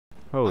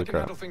Holy I can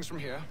crap. handle things from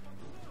here.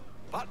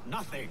 But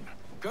nothing.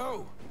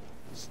 Go.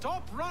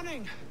 Stop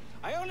running.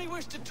 I only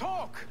wish to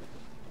talk.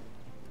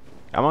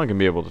 I'm not gonna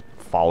be able to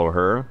follow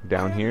her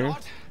down I am here.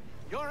 not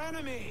your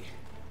enemy.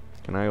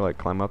 Can I like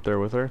climb up there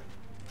with her?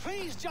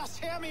 Please just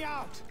hear me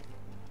out.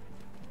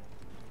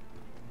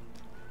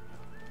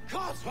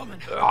 God's woman.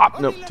 Ah,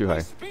 only nope, let too me high.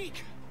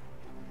 Speak.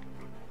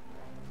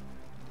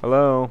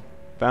 Hello,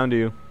 found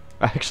you.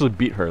 I actually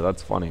beat her.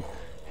 That's funny.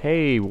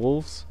 Hey,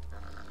 wolves.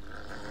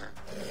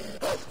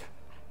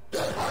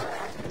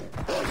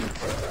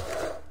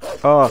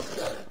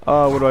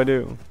 What do I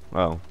do?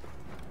 Oh.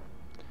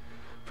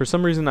 For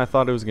some reason, I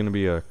thought it was gonna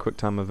be a quick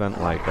time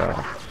event, like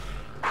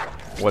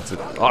what's it?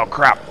 Oh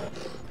crap!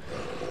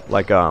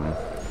 Like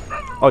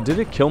oh, did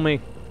it kill me?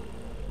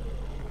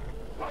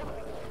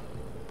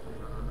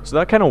 So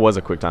that kind of was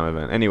a quick time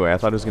event. Anyway, I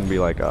thought it was gonna be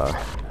like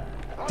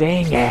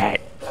dang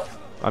it!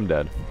 I'm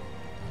dead.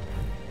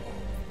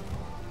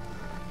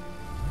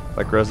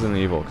 Like Resident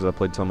Evil, because I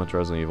played so much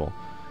Resident Evil.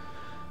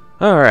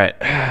 Alright.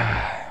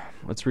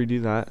 Let's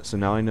redo that. So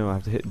now I know I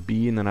have to hit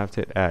B and then I have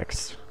to hit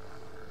X.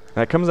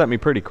 That comes at me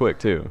pretty quick,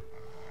 too.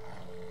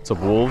 What's up,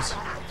 wolves?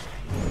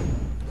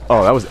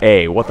 Oh, that was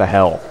A. What the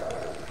hell?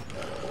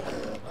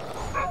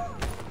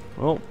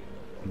 Well,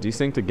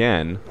 desynced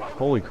again.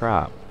 Holy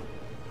crap.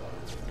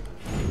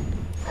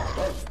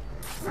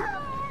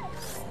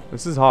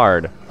 This is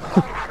hard.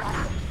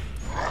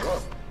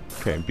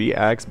 Okay,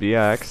 BX,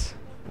 BX.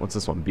 What's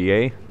this one?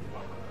 BA?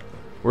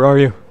 Where are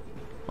you?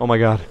 Oh my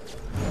god.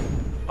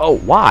 Oh,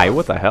 why?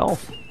 What the hell?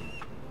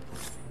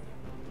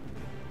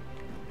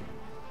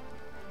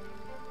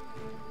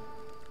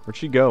 Where'd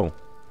she go?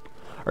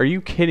 Are you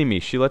kidding me?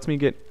 She lets me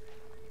get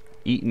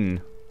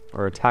eaten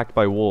or attacked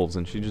by wolves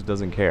and she just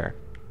doesn't care.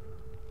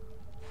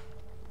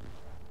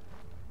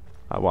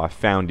 Oh, well, I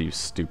found you,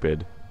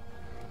 stupid.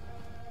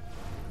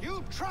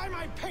 You try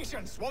my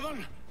patience,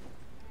 woman.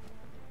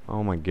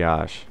 Oh my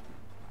gosh.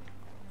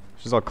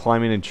 She's all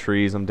climbing in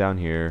trees. I'm down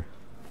here.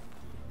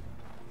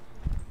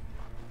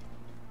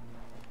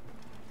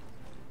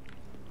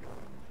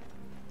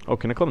 Oh,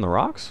 can I climb the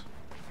rocks?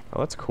 Oh,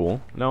 that's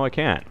cool. No, I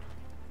can't.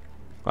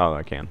 Oh,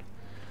 I can.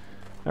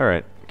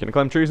 Alright. Can I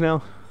climb trees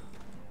now?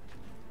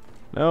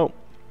 Nope.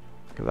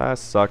 Because I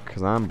suck,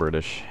 because I'm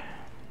British.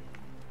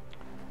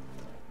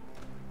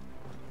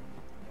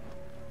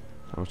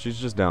 Oh, she's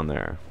just down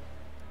there.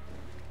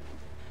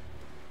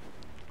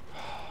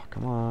 Oh,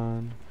 come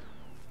on.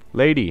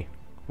 Lady,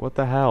 what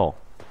the hell?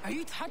 Are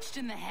you touched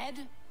in the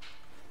head?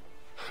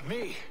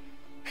 Me,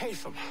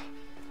 Haytham.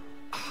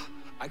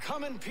 I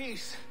come in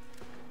peace.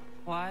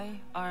 Why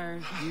are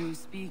you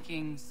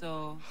speaking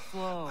so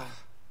slow?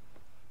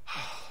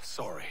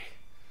 Sorry.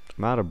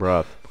 I'm out of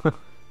breath.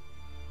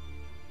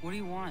 What do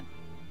you want?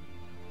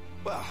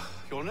 Well,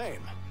 your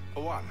name,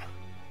 for one.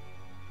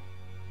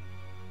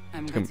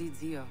 I'm Gadzid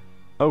Zio.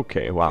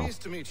 Okay, wow.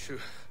 Pleased to meet you.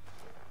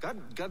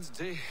 God's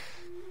day.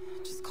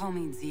 Just call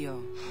me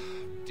Zio.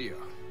 Dio.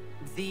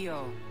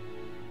 Zio.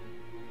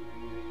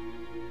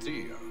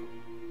 Dio.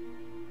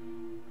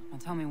 Now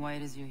tell me why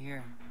it is you're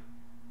here.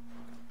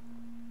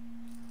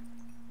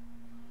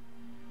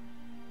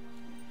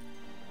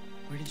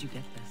 Where did you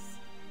get this?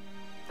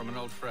 From an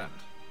old friend.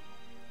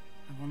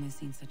 I've only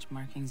seen such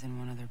markings in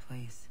one other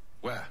place.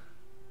 Where?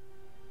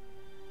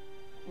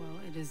 Well,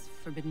 it is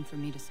forbidden for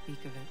me to speak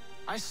of it.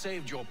 I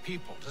saved your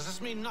people. Does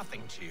this mean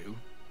nothing to you?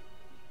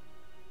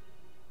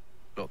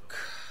 Look,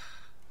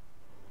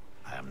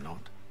 I am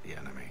not the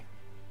enemy.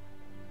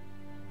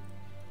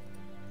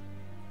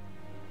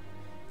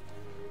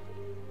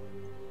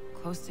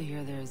 Close to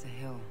here, there is a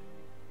hill.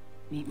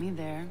 Meet me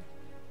there,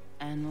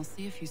 and we'll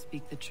see if you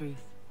speak the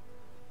truth.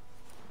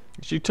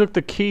 She took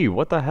the key.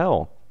 What the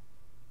hell?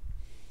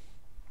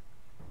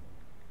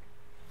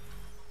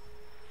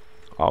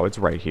 Oh, it's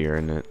right here,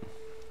 isn't it?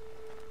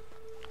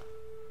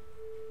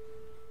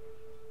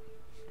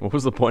 What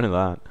was the point of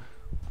that?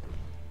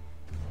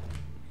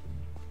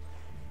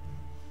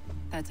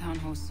 That town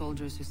hosts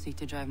soldiers who seek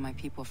to drive my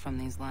people from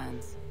these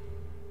lands.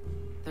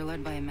 They're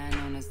led by a man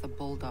known as the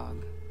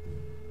Bulldog.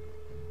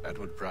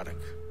 Edward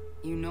Braddock.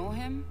 You know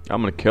him?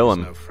 I'm gonna kill He's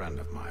him. no friend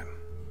of mine.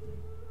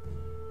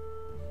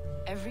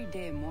 Every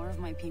day, more of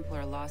my people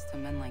are lost to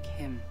men like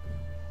him.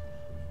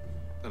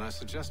 Then I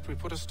suggest we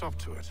put a stop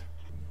to it.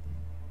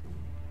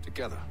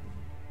 Together.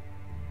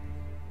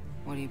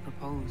 What do you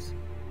propose?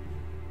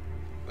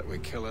 That we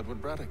kill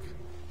Edward Braddock.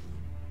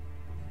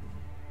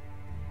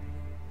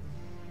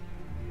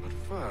 But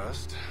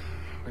first,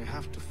 we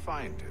have to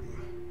find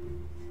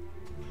him.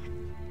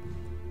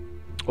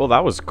 Well,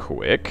 that was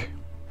quick.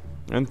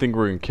 I didn't think we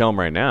were gonna kill him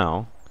right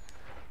now.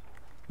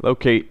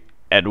 Locate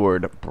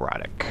Edward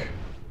Braddock.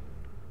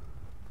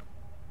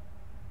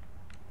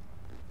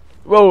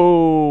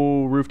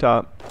 Whoa,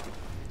 rooftop.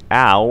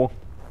 Ow.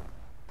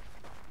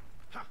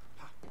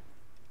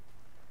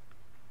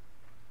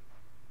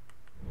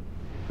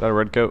 Is that a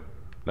redcoat?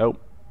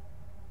 Nope.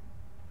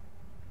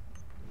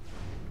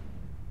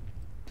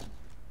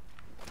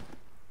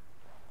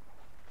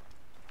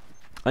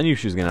 I knew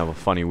she was gonna have a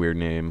funny, weird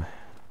name.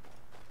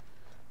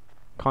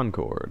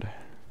 Concord.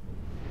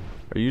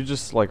 Are you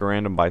just like a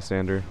random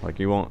bystander? Like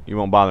you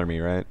won't bother me,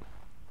 right?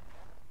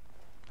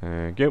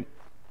 Thank you.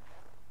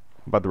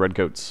 What about the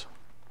Redcoats?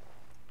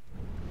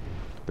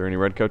 Are there any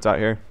Redcoats out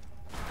here?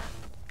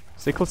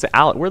 Stay close to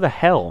Alec. Where the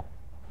hell?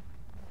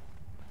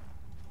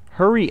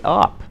 Hurry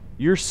up.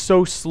 You're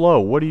so slow.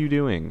 What are you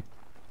doing?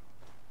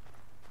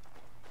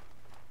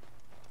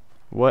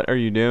 What are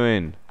you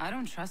doing? I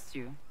don't trust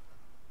you.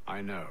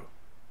 I know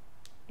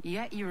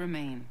Yet you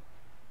remain.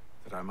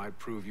 that I might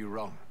prove you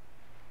wrong.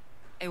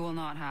 It will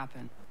not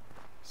happen.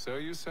 So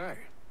you say.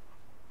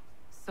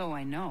 So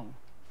I know.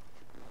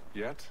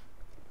 Yet,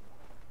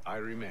 I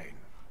remain.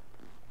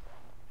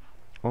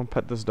 I want to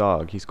pet this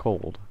dog. He's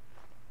cold.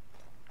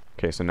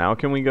 Okay, so now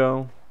can we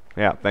go?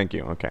 Yeah, thank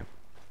you. Okay.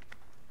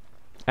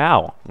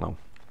 Ow. No.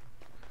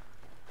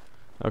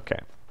 Okay.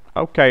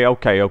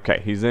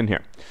 Okay. He's in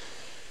here.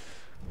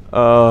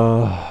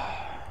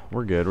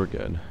 We're good. We're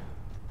good.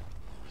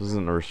 This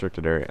isn't a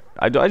restricted area.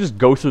 I just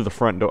go through the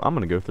front door. I'm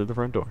gonna go through the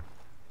front door.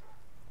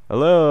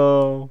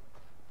 Hello.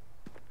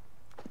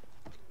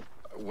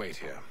 Wait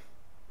here.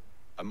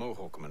 A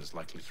Mohawkman is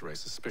likely to raise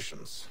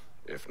suspicions,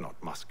 if not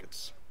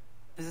muskets.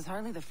 This is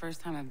hardly the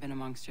first time I've been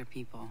amongst your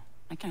people.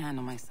 I can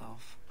handle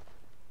myself.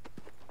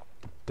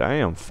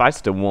 Damn,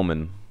 feisty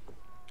woman.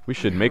 We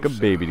should make a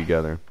baby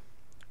together.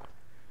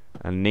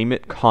 And name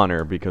it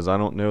Connor because I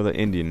don't know the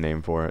Indian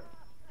name for it.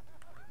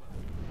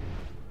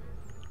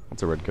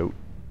 What's a redcoat?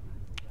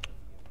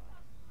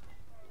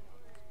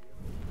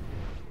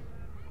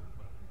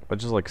 I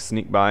just like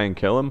sneak by and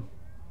kill him?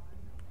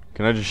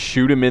 Can I just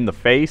shoot him in the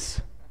face?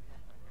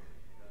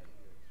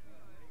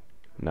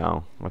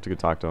 No, I have to go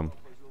talk to him.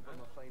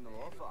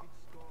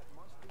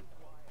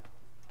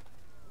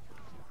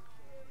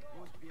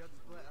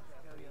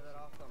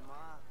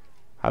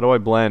 How do I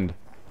blend?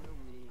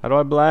 How do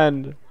I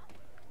blend?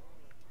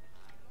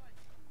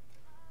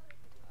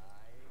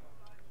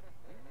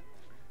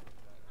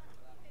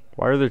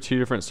 Why are there two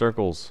different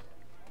circles?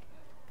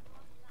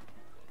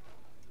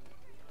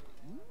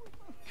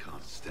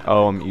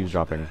 Oh, I'm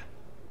eavesdropping.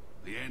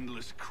 The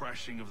endless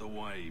crashing of the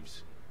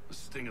waves, the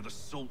sting of the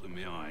salt in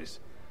my eyes,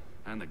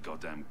 and the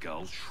goddamn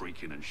gulls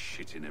shrieking and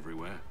shitting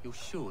everywhere. You're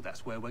sure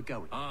that's where we're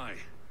going? Aye,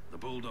 the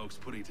Bulldog's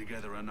putting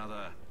together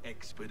another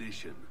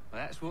expedition.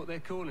 Well, that's what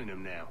they're calling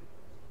them now.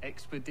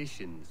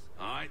 Expeditions.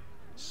 Aye,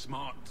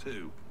 smart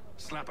too.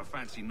 Slap a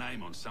fancy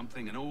name on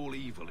something and all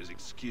evil is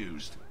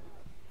excused.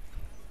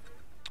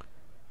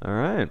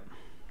 Alright.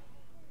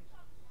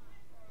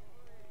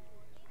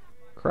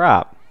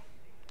 Crap.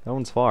 That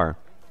one's far.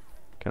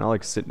 Can I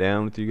like sit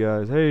down with you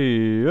guys?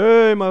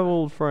 Hey, my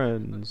old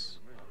friends.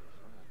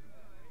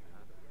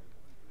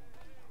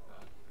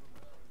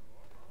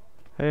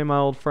 Hey, my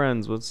old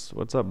friends.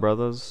 What's up,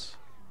 brothers?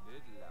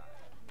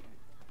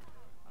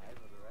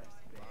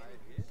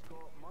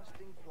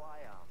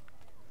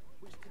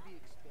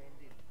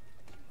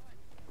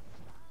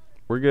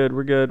 We're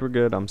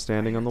good. I'm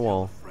standing on the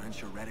wall.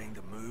 French are readying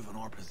to move on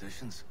our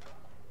positions.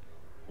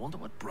 Wonder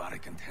what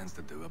Braddock intends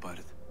to do about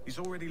it. He's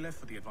already left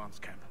for the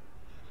advanced camp.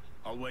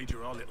 I'll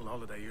wager our little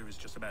holiday here is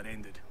just about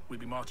ended. We'll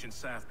be marching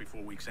south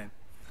before week's end.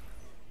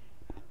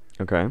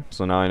 Okay,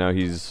 so now I know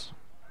he's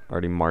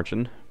already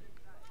marching.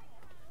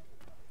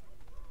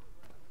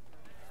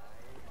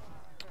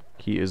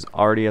 He is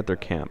already at their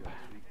camp.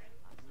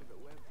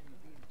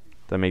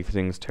 That makes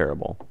things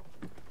terrible.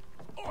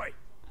 Oi!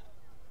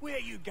 Where are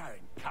you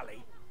going,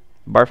 Cully?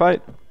 Bar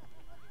fight?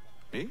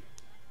 Me?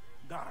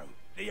 No,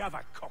 the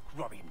other cock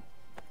Robin.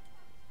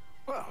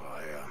 Well,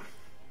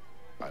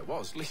 I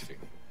was leaving.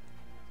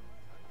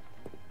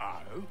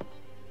 Oh?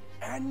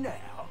 And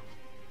now?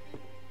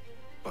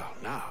 Well,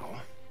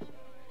 now,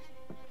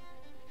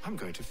 I'm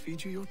going to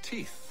feed you your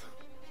teeth.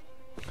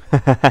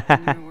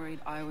 And you were worried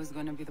I was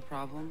going to be the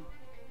problem?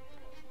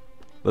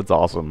 That's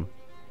awesome.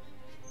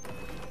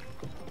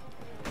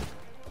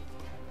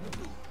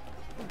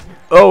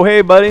 Oh,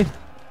 hey, buddy.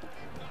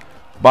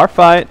 Bar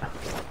fight.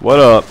 What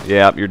up?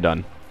 Yeah, you're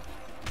done.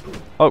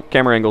 Oh,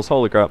 camera angles.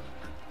 Holy crap.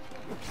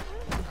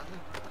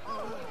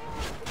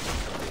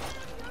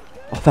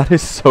 Oh, that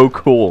is so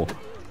cool.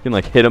 You can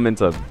like hit them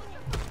into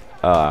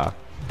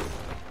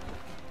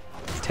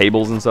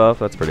tables and stuff.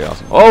 That's pretty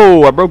awesome.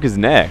 Oh, I broke his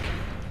neck.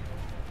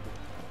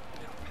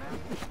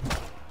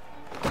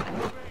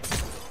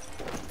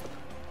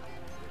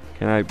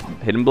 Can I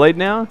hidden blade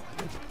now?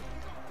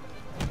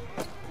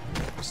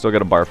 Still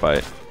got a bar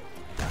fight.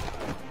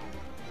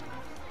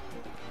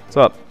 What's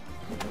up?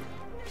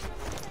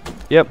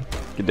 Yep,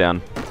 get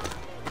down.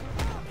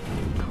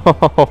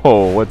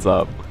 Oh, what's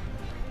up?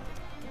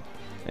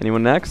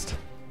 Anyone next?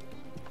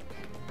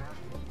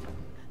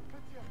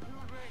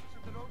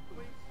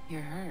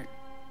 You're hurt.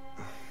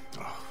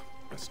 Oh,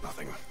 it's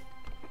nothing.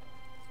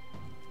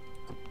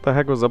 What the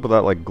heck was up with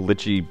that like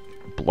glitchy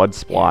blood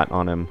splot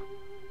on him?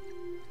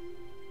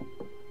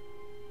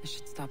 I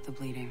should stop the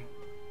bleeding.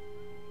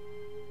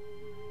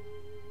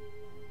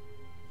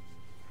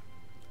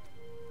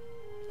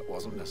 It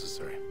wasn't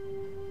necessary.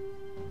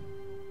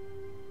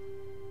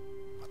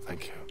 But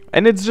thank you.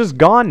 And it's just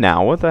gone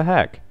now. What the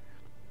heck?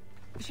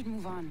 We should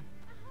move on.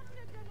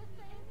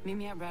 Meet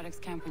me at Braddock's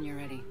camp when you're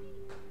ready.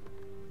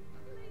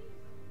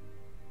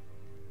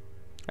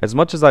 As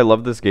much as I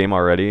love this game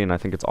already, and I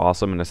think it's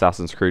awesome, and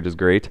Assassin's Creed is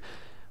great,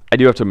 I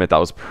do have to admit that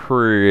was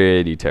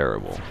pretty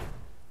terrible.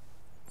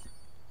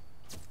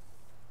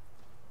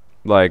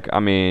 Like, I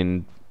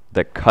mean,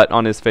 the cut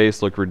on his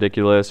face looked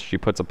ridiculous. She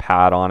puts a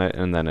pad on it,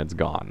 and then it's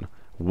gone.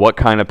 What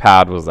kind of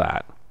pad was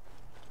that?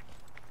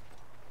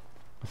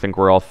 I think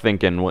we're all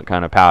thinking what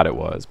kind of pad it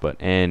was, but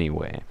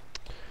anyway.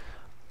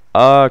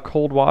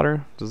 Cold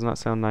water. Doesn't that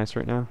sound nice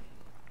right now?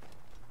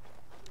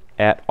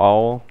 At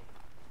all.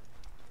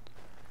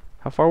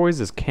 How far away is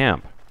this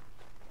camp?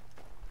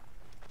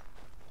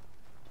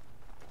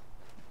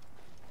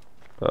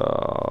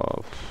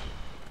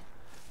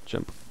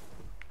 Jump.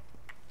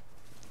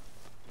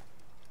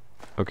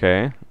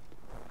 Okay.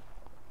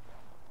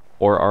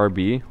 Or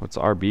RB. What's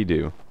RB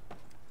do?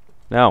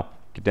 No.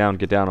 Get down,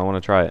 get down. I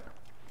want to try it.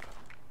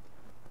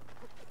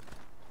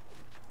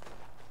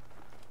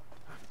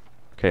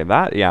 Okay,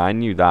 that, yeah, I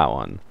knew that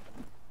one.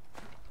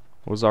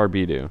 What does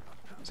RB do?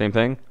 Same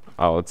thing?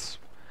 Oh, it's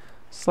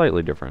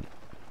slightly different.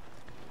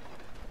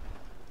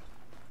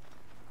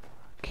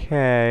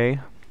 Okay.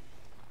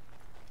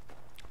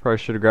 Probably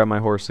should have grabbed my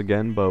horse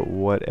again, but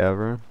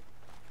whatever.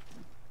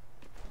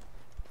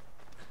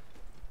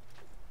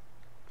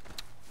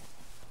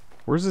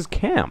 Where's his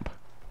camp?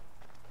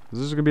 Is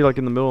this gonna be like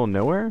in the middle of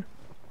nowhere?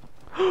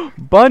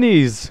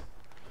 Bunnies!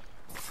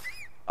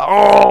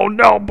 Oh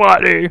no,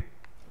 buddy!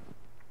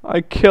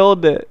 I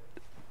killed it.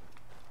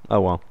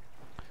 Oh well.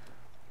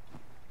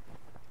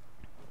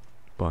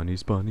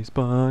 Bunnies, bunnies,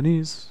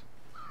 bunnies.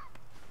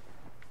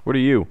 What are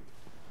you?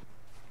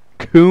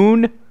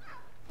 Coon?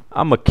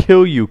 I'ma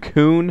kill you,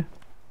 coon.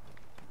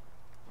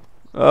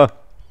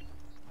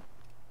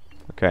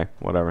 Okay,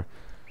 whatever.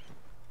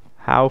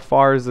 How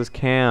far is this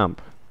camp?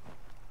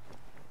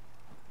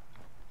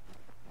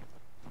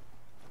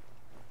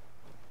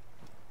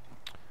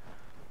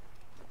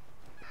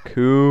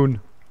 Coon.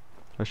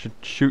 I should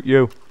shoot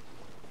you.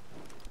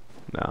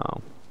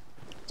 No.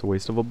 It's a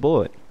waste of a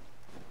bullet.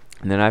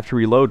 And then I have to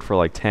reload for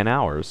like 10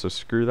 hours, so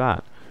screw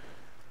that.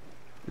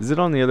 Is it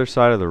on the other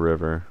side of the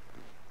river?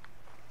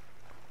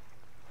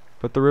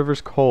 But the river's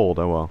cold.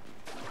 Oh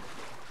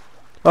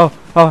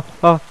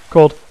well.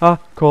 Cold.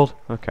 Cold.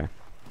 Okay.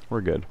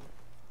 We're good.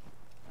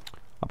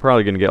 I'm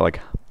probably gonna get like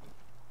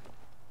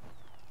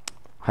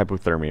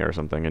hypothermia or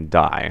something and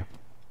die.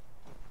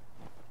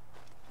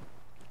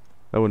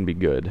 That wouldn't be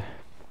good.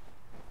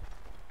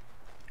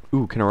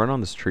 Ooh, can I run on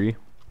this tree?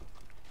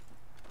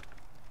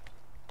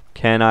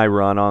 Can I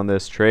run on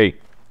this tree?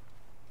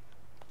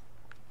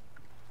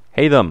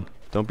 Hey them!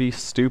 Don't be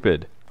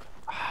stupid.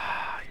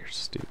 Ah, you're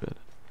stupid.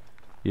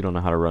 You don't know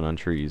how to run on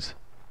trees.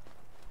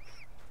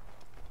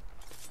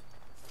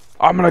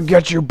 I'm gonna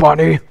get you,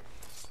 bunny!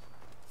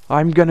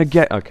 I'm gonna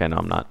get... Okay, no,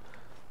 I'm not.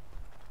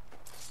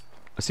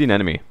 I see an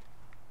enemy.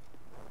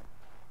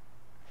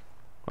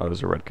 Oh,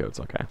 those are redcoats,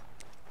 okay.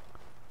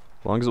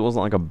 As long as it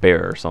wasn't like a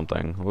bear or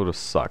something, it would have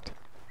sucked.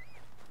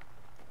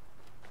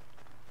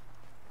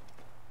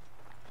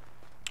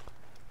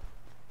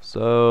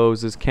 So,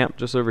 is this camp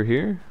just over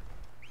here?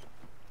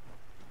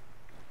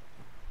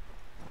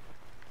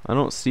 I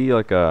don't see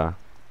like a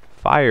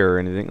fire or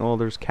anything. Oh,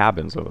 there's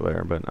cabins over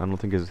there, but I don't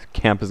think his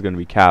camp is going to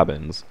be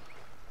cabins.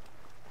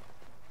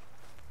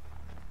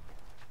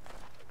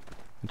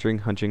 Entering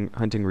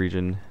hunting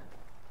region.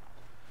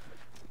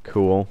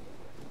 Cool.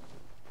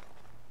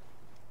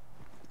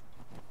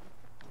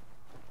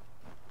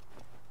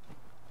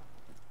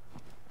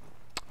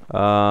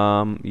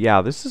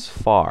 Yeah, this is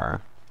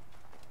far.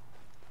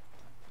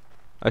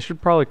 I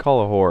should probably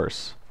call a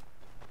horse.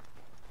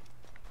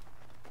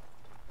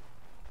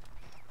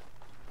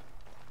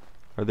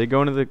 Are they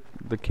going to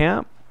the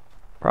camp?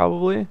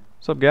 Probably.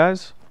 What's up,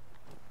 guys?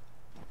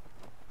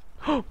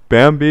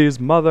 Bambi's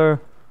mother.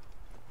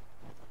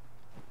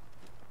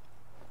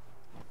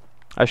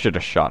 I should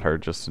have shot her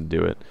just to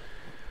do it.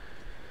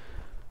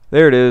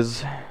 There it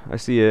is. I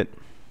see it.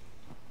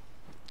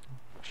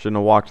 Shouldn't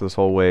have walked this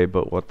whole way,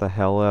 but what the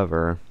hell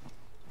ever.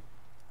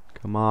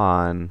 Come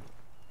on.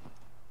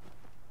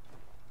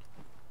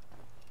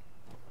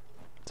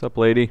 What's up,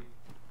 lady?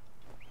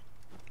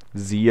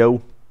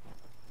 Zio.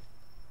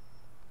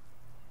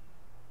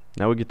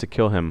 Now we get to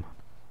kill him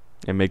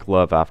and make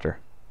love after.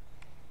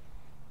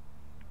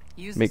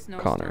 Use Make the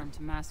Connor. snowstorm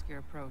to mask your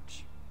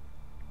approach.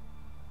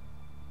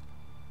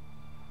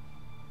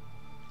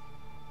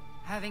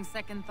 Having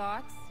second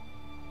thoughts?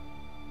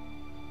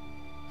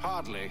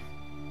 Hardly.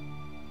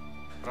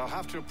 But I'll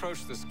have to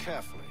approach this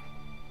carefully.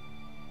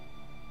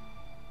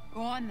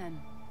 Go on then.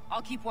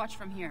 I'll keep watch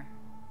from here.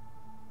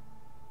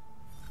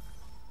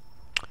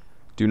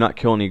 Do not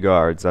kill any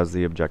guards as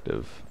the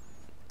objective.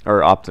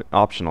 Or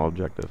optional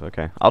objective.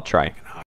 Okay, I'll try.